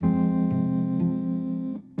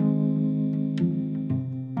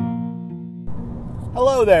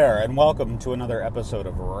Hello there, and welcome to another episode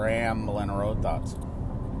of Ramblin' Road Thoughts.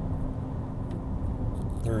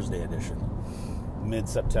 Thursday edition.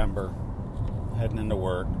 Mid-September. Heading into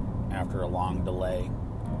work after a long delay.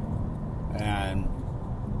 And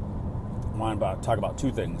I want to talk about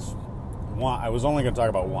two things. One, I was only going to talk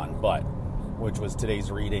about one, which was today's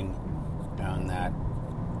reading, and that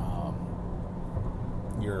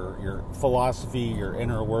your philosophy, your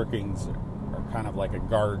inner workings are kind of like a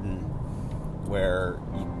garden where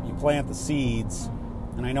you plant the seeds.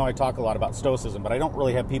 And I know I talk a lot about Stoicism, but I don't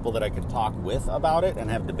really have people that I can talk with about it and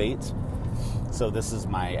have debates. So this is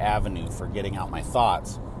my avenue for getting out my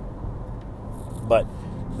thoughts. But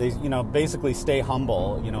they, basically stay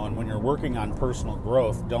humble, and when you're working on personal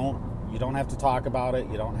growth, you don't have to talk about it.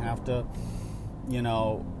 You don't have to,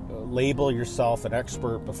 label yourself an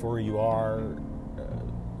expert before you are.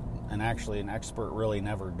 And actually, an expert really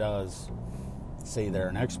never does say they're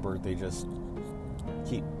an expert. They just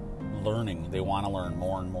keep learning. They want to learn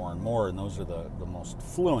more and more and more, and those are the most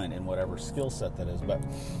fluent in whatever skill set that is. But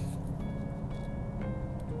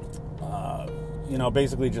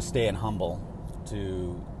basically just staying humble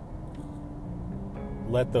to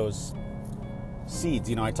let those seeds,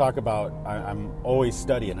 I talk about, I'm always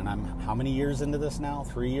studying, and I'm how many years into this now?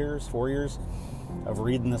 3 years, 4 years of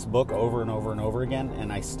reading this book over and over and over again,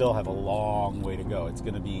 and I still have a long way to go. It's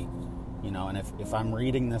going to be, and if I'm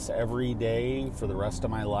reading this every day for the rest of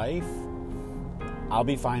my life, I'll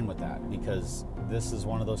be fine with that, because this is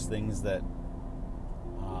one of those things that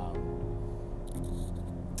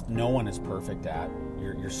no one is perfect at.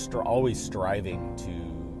 You're always striving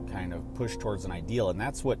to kind of push towards an ideal, and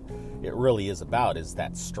that's what it really is about, is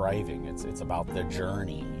that striving. It's about the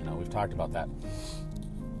journey. We've talked about that.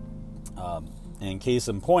 In case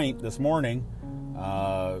in point, this morning,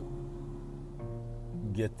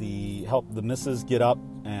 help the missus get up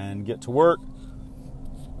and get to work,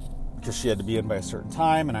 because she had to be in by a certain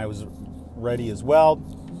time, and I was ready as well.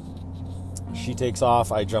 She takes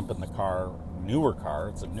off, I jump in the car,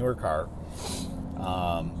 it's a newer car,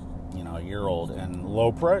 a year old, and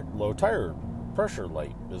low tire pressure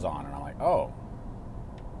light is on, and I'm like, oh.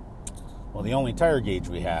 Well, the only tire gauge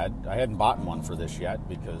we had, I hadn't bought one for this yet,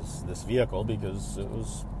 because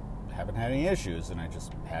haven't had any issues, and I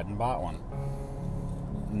just hadn't bought one.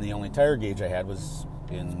 And the only tire gauge I had was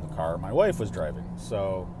in the car my wife was driving,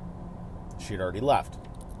 so she'd already left.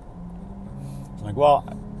 So I'm like, well,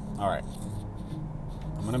 all right,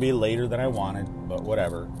 I'm going to be later than I wanted, but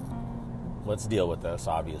whatever. Let's deal with this,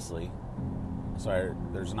 obviously. So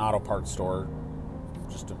there's an auto parts store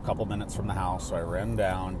just a couple minutes from the house, so I ran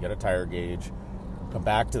down, get a tire gauge, come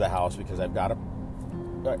back to the house, because I've got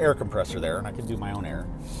an air compressor there, and I can do my own air.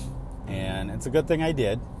 And it's a good thing I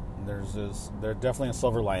did. There's definitely a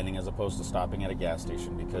silver lining, as opposed to stopping at a gas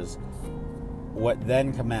station, because what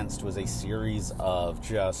then commenced was a series of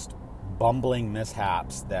just bumbling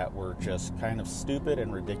mishaps that were just kind of stupid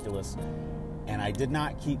and ridiculous, and I did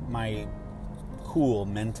not keep my cool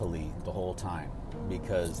mentally the whole time,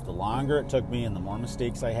 because the longer it took me and the more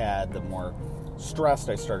mistakes I had, the more stressed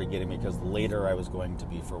I started getting, because the later I was going to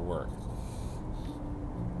be for work.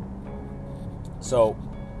 So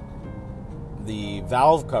the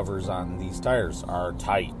valve covers on these tires are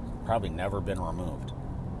tight, probably never been removed.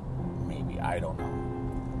 Maybe, I don't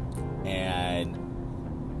know. And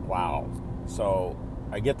wow. So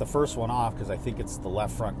I get the first one off, because I think it's the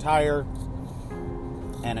left front tire,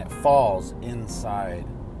 and it falls inside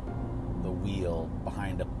the wheel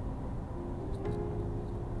behind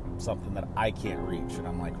something that I can't reach. And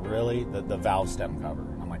I'm like, really? The valve stem cover.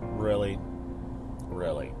 And I'm like, really?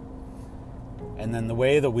 And then the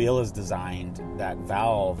way the wheel is designed, that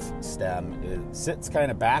valve stem sits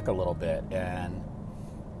kind of back a little bit, and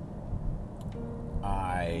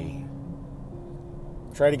I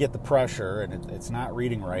try to get the pressure, and it's not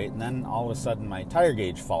reading right, and then all of a sudden my tire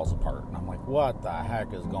gauge falls apart, and I'm like, what the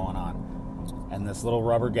heck is going on? And this little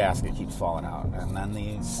rubber gasket keeps falling out, and then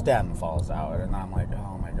the stem falls out, and I'm like,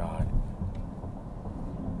 oh my god,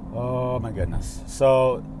 oh my goodness.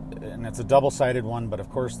 So, and it's a double-sided one, but of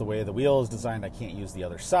course the way the wheel is designed, I can't use the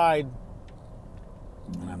other side,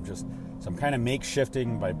 and I'm kind of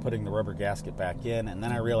makeshifting by putting the rubber gasket back in, and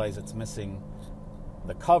then I realize it's missing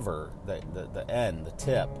the cover, the end, the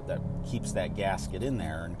tip that keeps that gasket in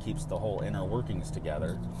there and keeps the whole inner workings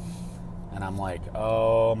together. And I'm like,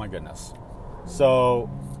 oh my goodness. So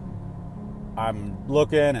I'm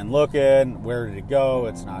looking, where did it go?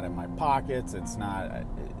 It's not in my pockets. It's not, I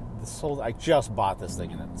just bought this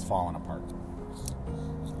thing and it's falling apart.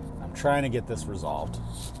 I'm trying to get this resolved.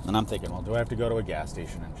 And I'm thinking, well, do I have to go to a gas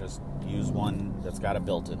station and just use one that's got a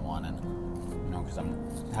built-in one and because I'm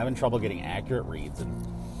having trouble getting accurate reads and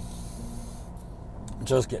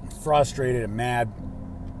just getting frustrated and mad.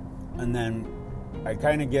 And then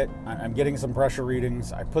I'm getting some pressure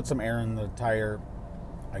readings. I put some air in the tire.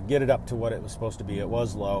 I get it up to what it was supposed to be. It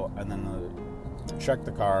was low, and then check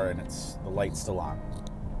the car, and the light's still on.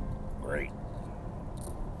 Great.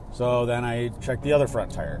 So then I check the other front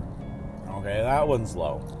tire. Okay, that one's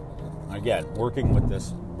low. Again, working with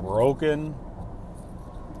this broken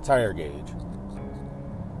tire gauge,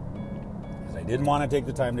 because I didn't want to take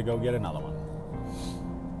the time to go get another one.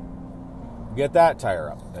 Get that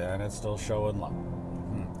tire up, and it's still showing low.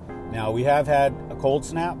 Now, we have had a cold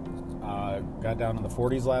snap. Got down in the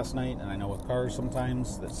 40s last night, and I know with cars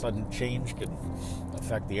sometimes that sudden change can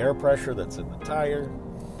affect the air pressure that's in the tire,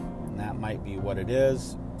 and that might be what it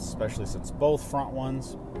is, especially since both front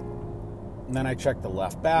ones. And then I checked the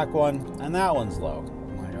left back one, and that one's low.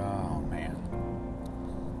 I'm like, oh man.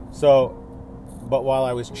 So, but while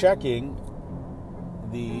I was checking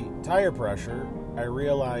the tire pressure, I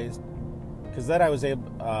realized, because then I was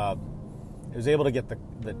able to get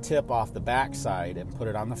the tip off the back side and put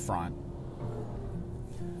it on the front.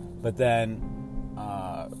 But then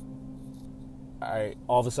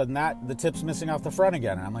all of a sudden the tip's missing off the front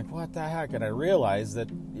again. And I'm like, what the heck? And I realized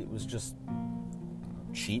that it was just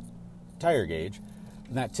cheap tire gauge.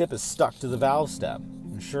 And that tip is stuck to the valve stem.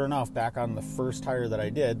 And sure enough, back on the first tire that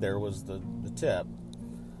I did, there was the tip.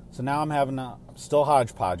 So now I'm having to still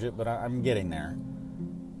hodgepodge it, but I'm getting there.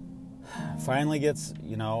 Finally gets,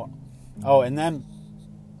 oh, and then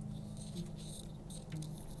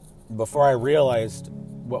before I realized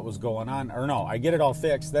what was going on, or no, I get it all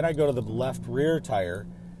fixed. Then I go to the left rear tire.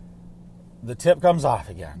 The tip comes off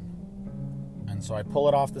again. And so I pull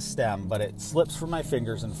it off the stem, but it slips from my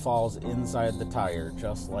fingers and falls inside the tire,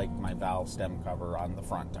 just like my valve stem cover on the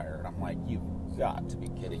front tire. And I'm like, you've got to be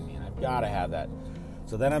kidding me. And I've got to have that.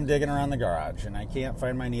 So then I'm digging around the garage, and I can't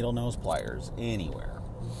find my needle nose pliers anywhere.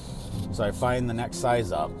 So I find the next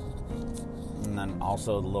size up, and then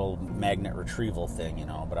also the little magnet retrieval thing,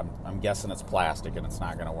 but I'm guessing it's plastic and it's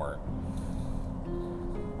not going to work.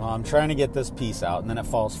 Well, I'm trying to get this piece out, and then it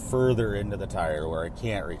falls further into the tire where I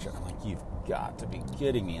can't reach it. I'm like, you've got to be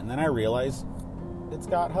kidding me. And then I realize it's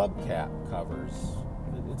got hubcap covers.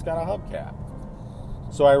 It's got a hubcap.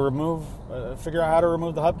 So I figure out how to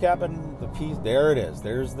remove the hubcap, and the piece, there it is.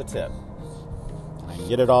 There's the tip. I can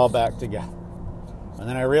get it all back together. And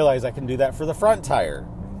then I realized I can do that for the front tire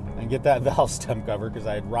and get that valve stem cover, because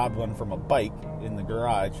I had robbed one from a bike in the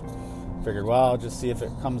garage. Figured, well, I'll just see if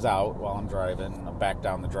it comes out while I'm driving. I'll back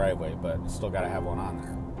down the driveway, but still got to have one on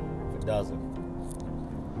there if it doesn't.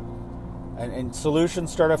 And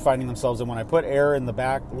solutions started finding themselves, and when I put air in the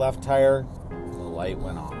back left tire, the light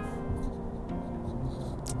went off.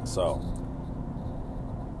 So,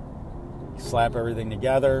 slap everything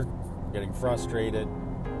together, getting frustrated.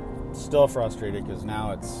 Still frustrated because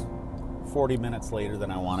now it's 40 minutes later than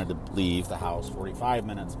I wanted to leave the house. 45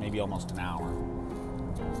 minutes, maybe almost an hour.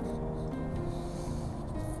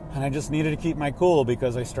 And I just needed to keep my cool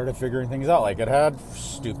because I started figuring things out. Like, I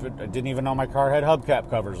didn't even know my car had hubcap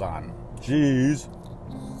covers on. Jeez.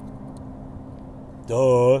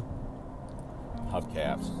 Duh.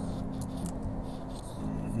 Hubcaps.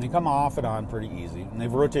 And they come off and on pretty easy. And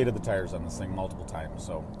they've rotated the tires on this thing multiple times,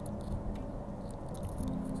 so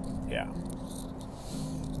yeah.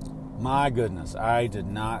 My goodness, I did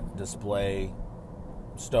not display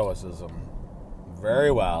stoicism very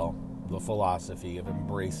well, the philosophy of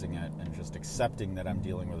embracing it and just accepting that I'm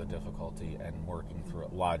dealing with a difficulty and working through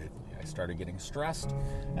it logically. I started getting stressed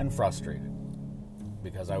and frustrated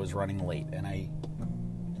because I was running late, and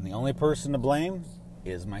the only person to blame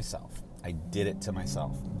is myself. I did it to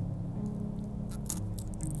myself.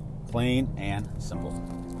 Plain and simple.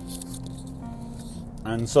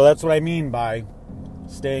 And so that's what I mean by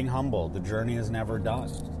staying humble. The journey is never done.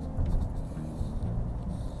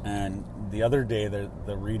 And the other day,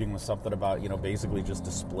 the reading was something about, basically just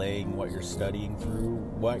displaying what you're studying through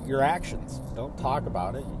your actions. Don't talk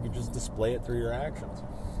about it. You can just display it through your actions.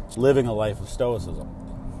 It's living a life of stoicism.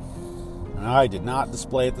 And I did not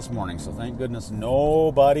display it this morning, so thank goodness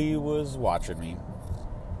nobody was watching me.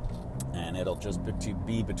 And it'll just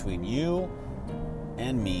be between you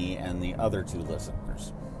and me and the other two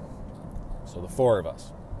listeners. So the four of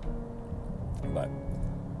us. But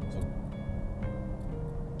so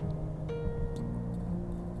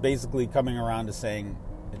basically coming around to saying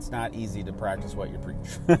it's not easy to practice what you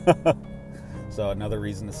preach. So another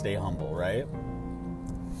reason to stay humble, right?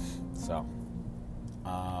 So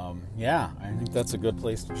Yeah, I think that's a good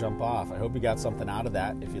place to jump off. I hope you got something out of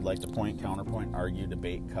that. If you'd like to point, counterpoint, argue,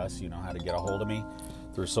 debate, cuss, you know how to get a hold of me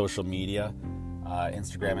through social media,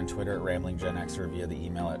 Instagram and Twitter at RamblingGenX, or via the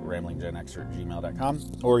email at ramblinggenxer@gmail.com,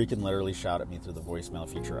 or you can literally shout at me through the voicemail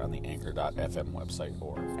feature on the Anchor.fm website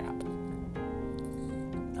or app.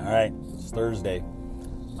 All right, it's Thursday.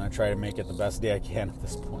 I'm going to try to make it the best day I can at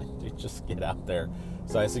this point. Dude, just get out there.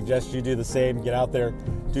 So I suggest you do the same. Get out there,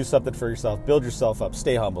 do something for yourself, build yourself up,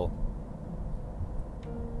 stay humble.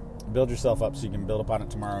 Build yourself up so you can build upon it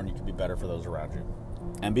tomorrow and you can be better for those around you.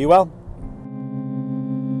 And be well.